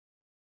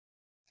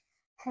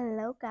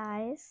Hello,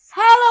 guys.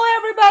 Hello,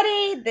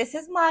 everybody. This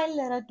is my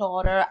little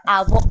daughter,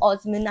 Avo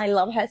Osman. I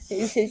love her so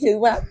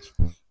much.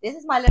 This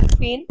is my little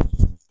queen.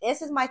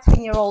 This is my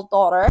 10-year-old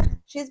daughter.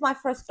 She's my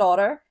first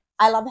daughter.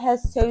 I love her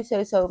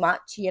so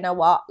much. You know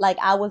what? Like,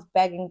 I was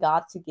begging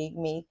God to give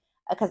me,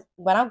 because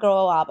when I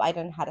grow up, I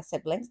didn't have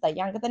siblings that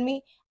younger than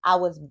me. I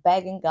was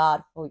begging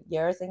God for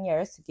years and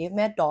years to give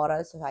me a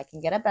daughter so I can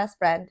get a best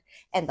friend,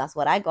 and that's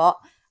what I got.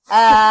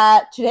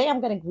 Today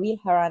I'm gonna grill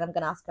her and I'm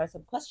gonna ask her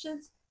some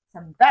questions,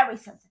 some very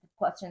sensitive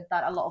questions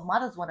that a lot of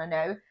mothers want to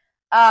know.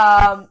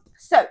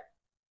 So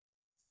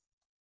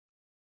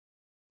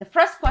the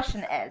first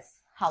question is,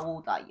 how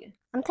old are you?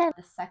 I'm 10.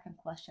 The second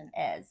question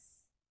is,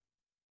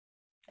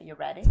 are you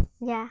ready?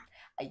 Yeah.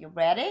 Are you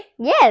ready?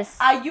 Yes.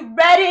 Are you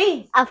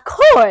ready? Of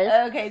course.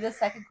 Okay, the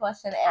second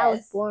question is, I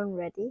was born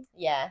ready.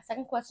 Yeah,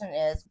 second question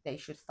is, they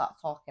should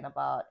start talking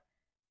about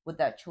with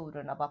their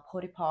children about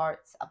body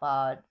parts,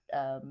 about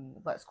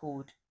what's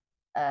called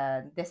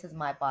this is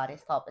my body,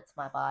 stop, it's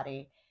my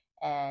body,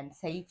 and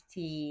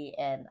safety,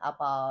 and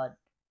about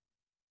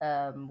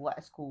what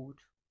is called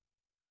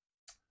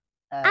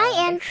I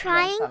am basic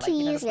trying ones are to like,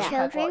 you know, use the body type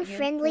volume.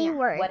 children-friendly What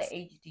words.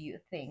 age do you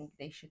think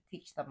they should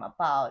teach them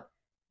about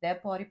their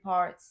body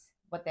parts,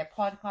 what their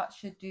body parts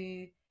should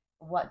do,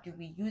 what do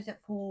we use it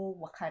for,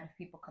 what kind of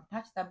people can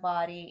touch their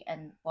body,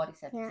 and body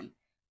safety? Yeah.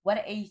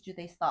 What age do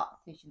they start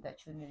teaching their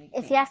children?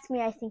 If you ask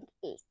me, I think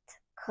 8.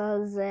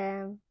 Because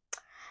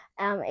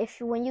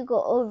when you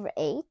go over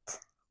 8,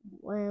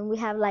 when we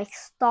have like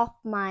stop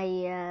my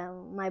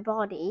my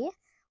body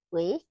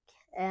week,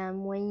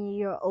 when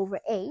you're over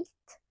 8.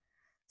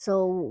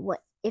 So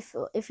what if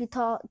you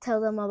tell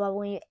them about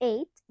when you're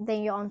 8,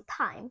 then you're on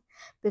time,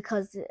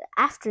 because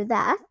after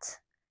that,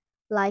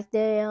 like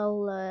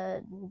they'll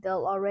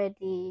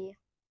already,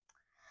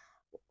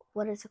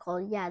 what is it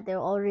called? Yeah,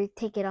 they'll already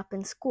take it up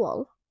in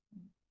school.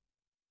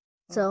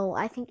 So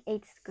I think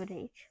 8 is a good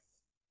age.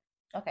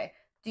 Okay.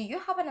 Do you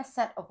have a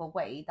set of a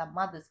way that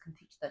mothers can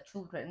teach their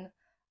children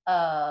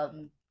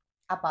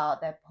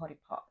about their body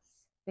parts?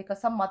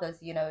 Because some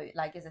mothers, you know,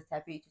 like it's a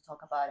taboo to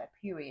talk about a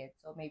period,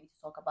 or maybe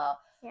to talk about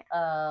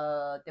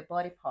the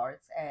body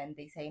parts, and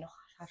they say no,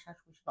 hush, hush,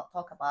 we should not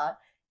talk about.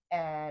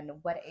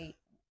 And what age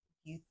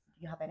you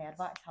have any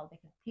advice how they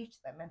can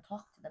teach them and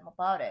talk to them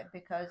about it?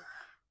 Because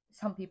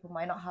some people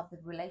might not have the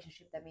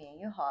relationship that me and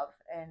you have,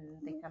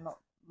 and they cannot,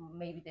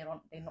 maybe they're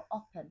not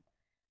open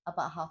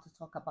about how to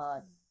talk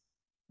about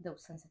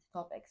those sensitive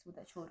topics with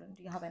their children.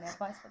 Do you have any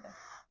advice for them?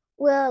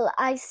 Well,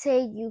 I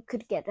say you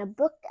could get a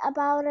book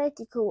about it.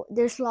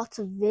 There's lots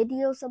of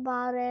videos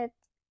about it.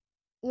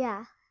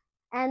 Yeah.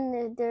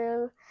 And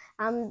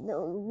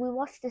we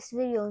watched this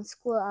video in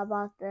school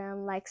about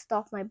like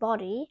Stop My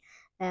Body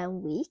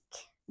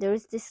week.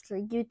 There's this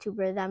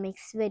YouTuber that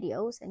makes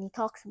videos and he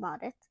talks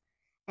about it,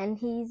 and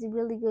he's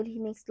really good. He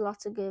makes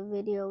lots of good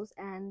videos,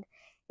 and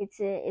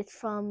it's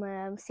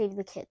from Save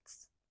the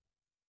Kids.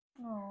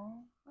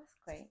 Oh, that's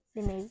great.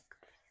 They made.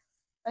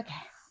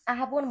 Okay, I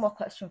have one more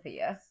question for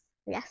you.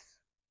 Yes.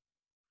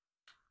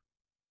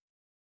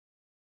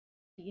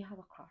 Do you have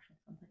a crush on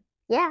somebody?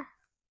 Yeah.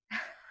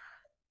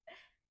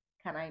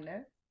 Can I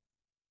know?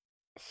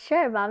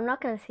 Sure, but I'm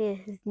not gonna say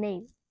his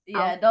name.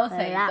 Yeah, don't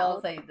say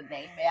the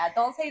name. Yeah,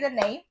 don't say the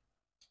name.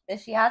 That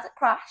she has a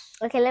crush.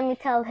 Okay, let me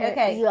tell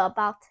you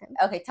about him.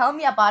 Okay, tell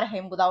me about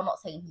him without not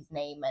saying his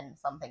name and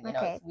something. You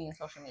know, it's being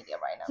social media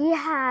right now. He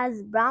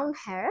has brown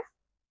hair.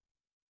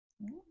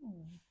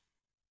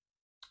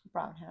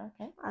 Brown hair.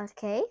 Okay.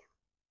 Okay.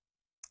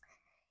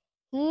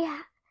 He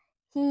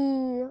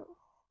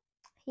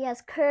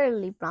has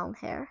curly brown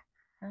hair.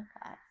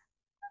 Okay.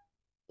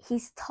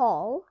 He's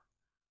tall.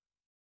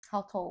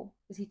 How tall?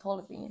 Is he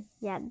taller than you?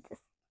 Yeah,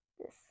 this.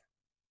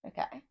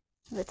 Okay.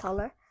 A bit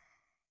taller.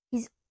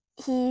 He's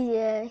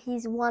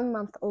 1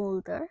 month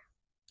older.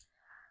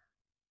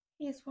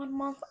 He's 1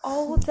 month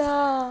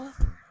older.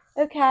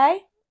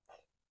 Okay.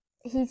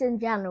 He's in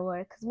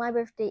January, because my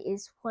birthday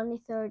is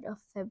 23rd of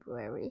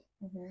February.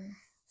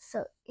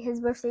 So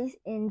his birthday is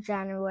in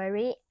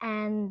January,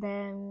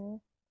 and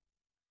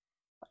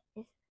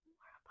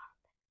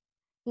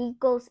he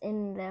goes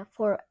in the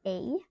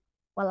 4A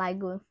while I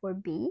go in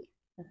 4B.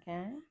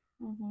 Okay.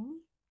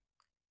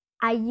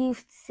 I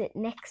used to sit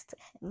next to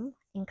him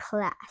in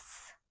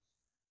class.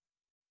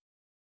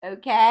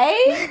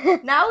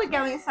 Okay. Now we're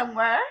going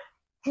somewhere.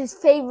 His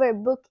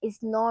favorite book is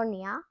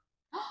Narnia.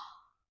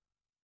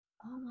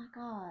 Oh my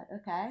god.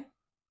 Okay.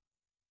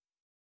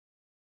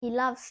 He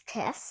loves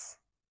chess.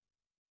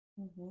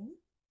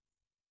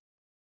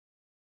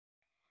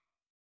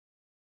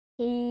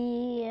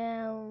 He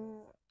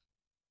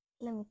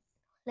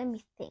let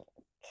me think.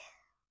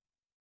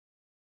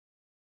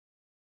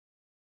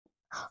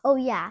 Oh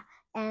yeah,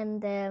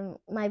 and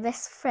my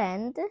best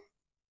friend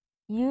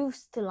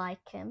used to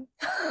like him.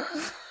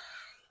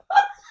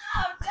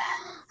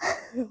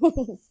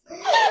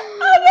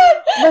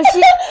 But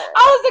she,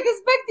 I was like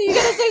expecting you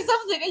gonna say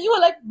something, and you were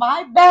like,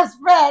 my best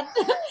friend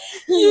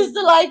used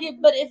to like him.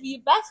 But if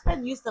your best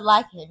friend used to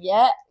like him,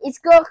 yeah, it's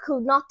girl cool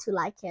not to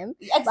like him.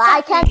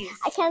 exactly.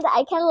 But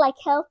I can't like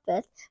help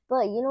it.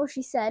 But you know,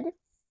 she said,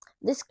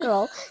 this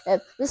girl,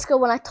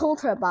 when I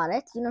told her about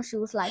it, you know, she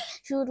was like,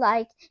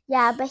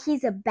 yeah, but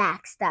he's a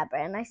backstabber.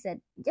 And I said,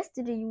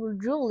 yesterday you were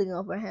drooling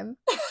over him.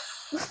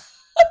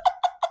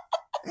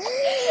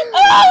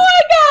 Oh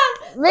my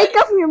god! Make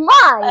up your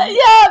mind.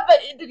 Yeah, but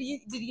did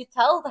you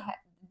tell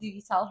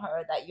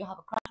her that you have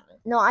a crush on him?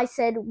 No, I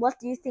said, what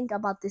do you think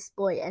about this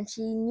boy? And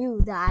she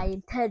knew that I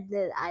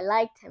intended, I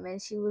liked him,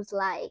 and she was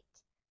like,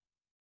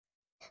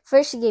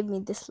 first she gave me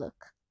this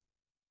look.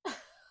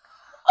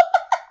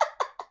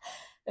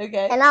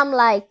 Okay. And I'm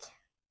like,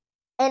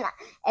 and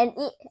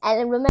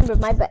remember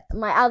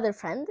my other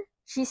friend,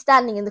 she's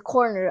standing in the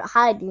corner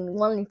hiding,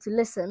 wanting to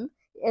listen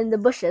in the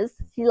bushes.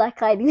 She like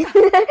hiding.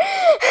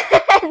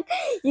 And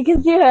you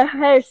can see her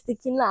hair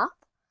sticking up.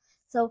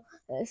 So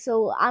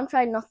I'm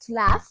trying not to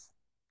laugh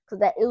because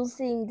that it will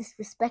seem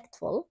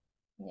disrespectful.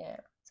 Yeah.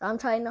 So I'm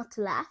trying not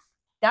to laugh.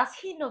 Does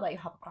he know that you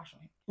have a crush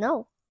on him?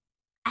 No,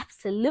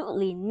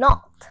 absolutely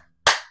not.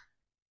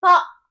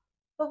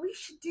 But we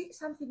should do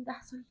something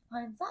that so he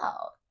finds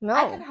out. No.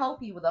 I can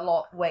help you with a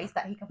lot of ways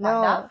that he can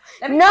find out.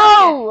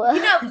 No.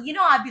 You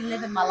know I've been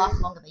living my life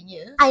longer than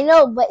you. I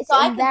know, but it's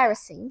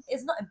embarrassing.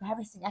 It's not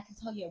embarrassing. I can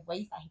tell you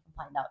ways that he can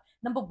find out.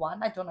 Number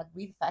one, I don't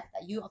agree with the fact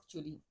that you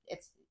actually,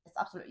 it's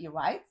absolutely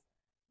right.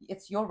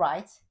 It's your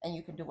right, and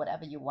you can do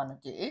whatever you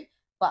want to do.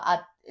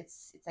 But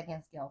it's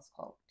against girls'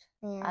 code.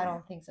 Yeah. I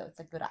don't think so. It's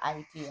a good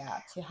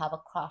idea to have a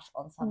crush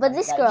on somebody. But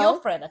this girl,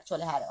 your friend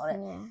actually had it on it.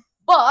 Yeah.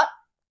 But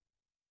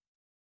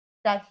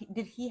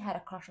did he had a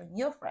crush on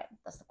your friend?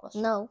 That's the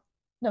question. No,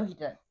 he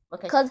didn't.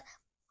 Okay. Because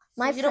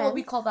my friend, you know what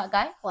we call that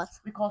guy? What?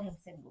 We call him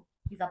single.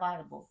 He's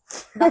available.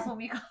 That's what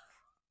we call.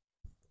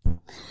 That's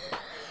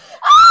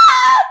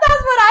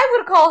what I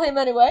would call him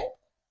anyway.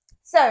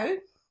 So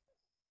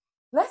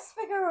let's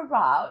figure it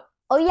out.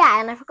 Oh yeah,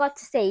 and I forgot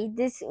to say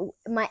this.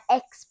 My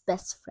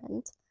ex-best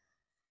friend.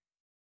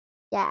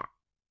 Yeah.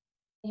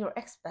 Your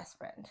ex-best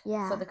friend.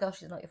 Yeah. So the girl,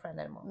 she's not your friend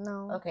anymore.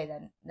 No. Okay,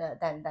 then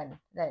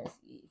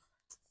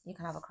you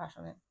can have a crush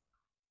on him.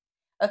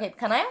 Okay,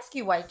 can I ask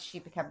you why she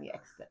became your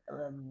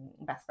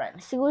ex-best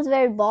friend? She was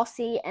very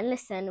bossy, and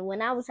listen,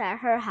 when I was at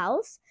her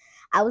house,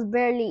 I was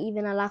barely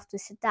even allowed to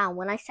sit down.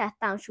 When I sat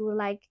down, she was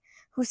like,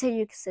 "Who said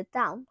you could sit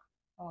down?"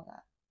 Oh,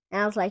 that.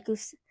 And I was like,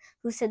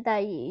 "Who said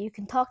that you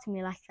can talk to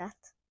me like that?"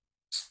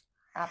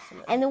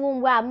 Absolutely. And then when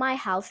we're at my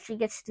house, she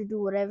gets to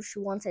do whatever she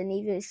wants, and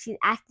even she's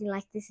acting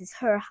like this is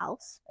her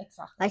house.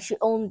 Exactly. Like she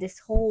owned this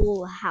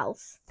whole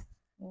house.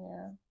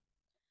 Yeah.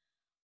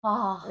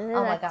 Oh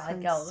my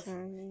god, girls.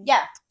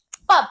 Yeah.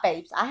 But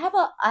babes, I have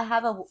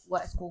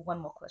what's called one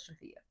more question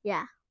for you.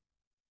 Yeah.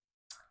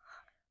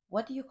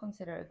 What do you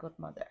consider a good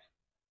mother?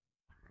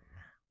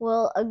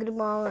 Well, a good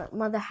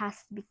mother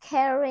has to be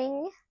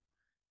caring,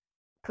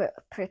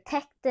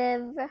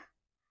 protective,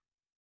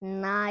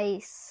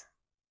 nice.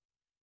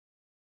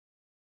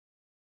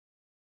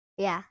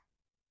 Yeah.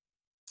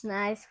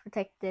 Nice,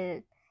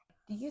 protected.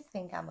 Do you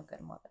think I'm a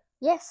good mother?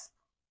 Yes.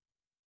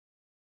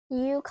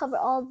 You cover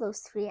all those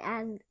three,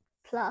 and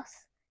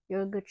plus,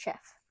 you're a good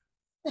chef.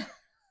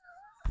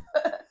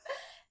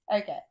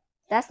 Okay.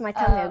 That's my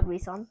tummy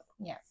agrees on.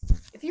 Yeah.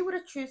 If you were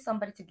to choose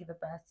somebody to give a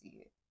birth to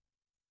you,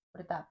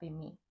 would that be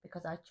me?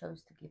 Because I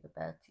chose to give a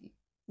birth to you.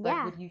 But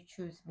yeah. Would you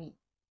choose me?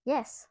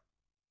 Yes.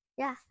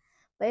 Yeah.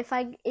 But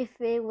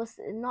if it was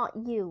not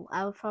you,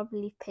 I would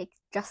probably pick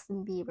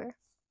Justin Bieber.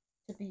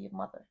 To be your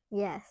mother?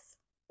 Yes.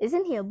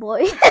 Isn't he a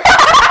boy?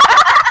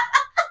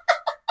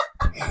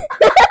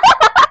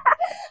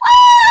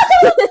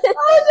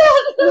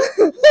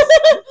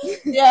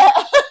 Yeah.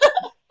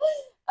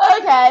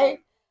 Okay.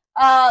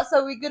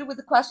 So we're good with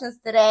the questions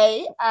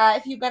today.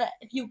 If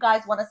you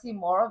guys want to see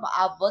more of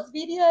our Buzz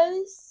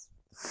videos,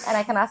 and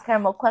I can ask her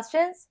more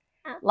questions,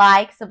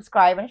 like,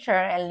 subscribe, and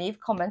share, and leave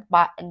comment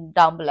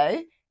down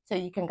below, so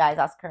you can guys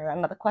ask her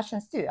another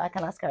questions too. I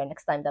can ask her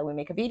next time that we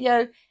make a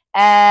video.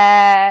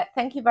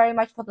 Thank you very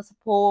much for the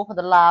support, for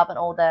the love, and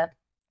all the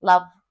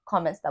love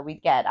comments that we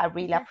get. I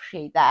really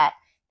appreciate that.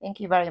 Thank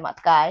you very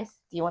much, guys.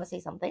 Do you want to say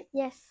something?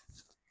 Yes.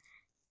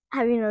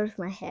 Have you noticed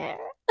my hair?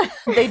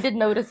 They did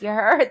notice your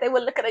hair. They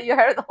were looking at your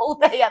hair the whole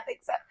day, I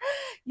think so.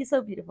 You're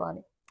so beautiful,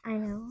 honey. I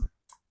know.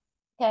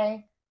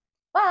 Okay.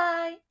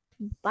 Bye.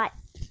 Bye.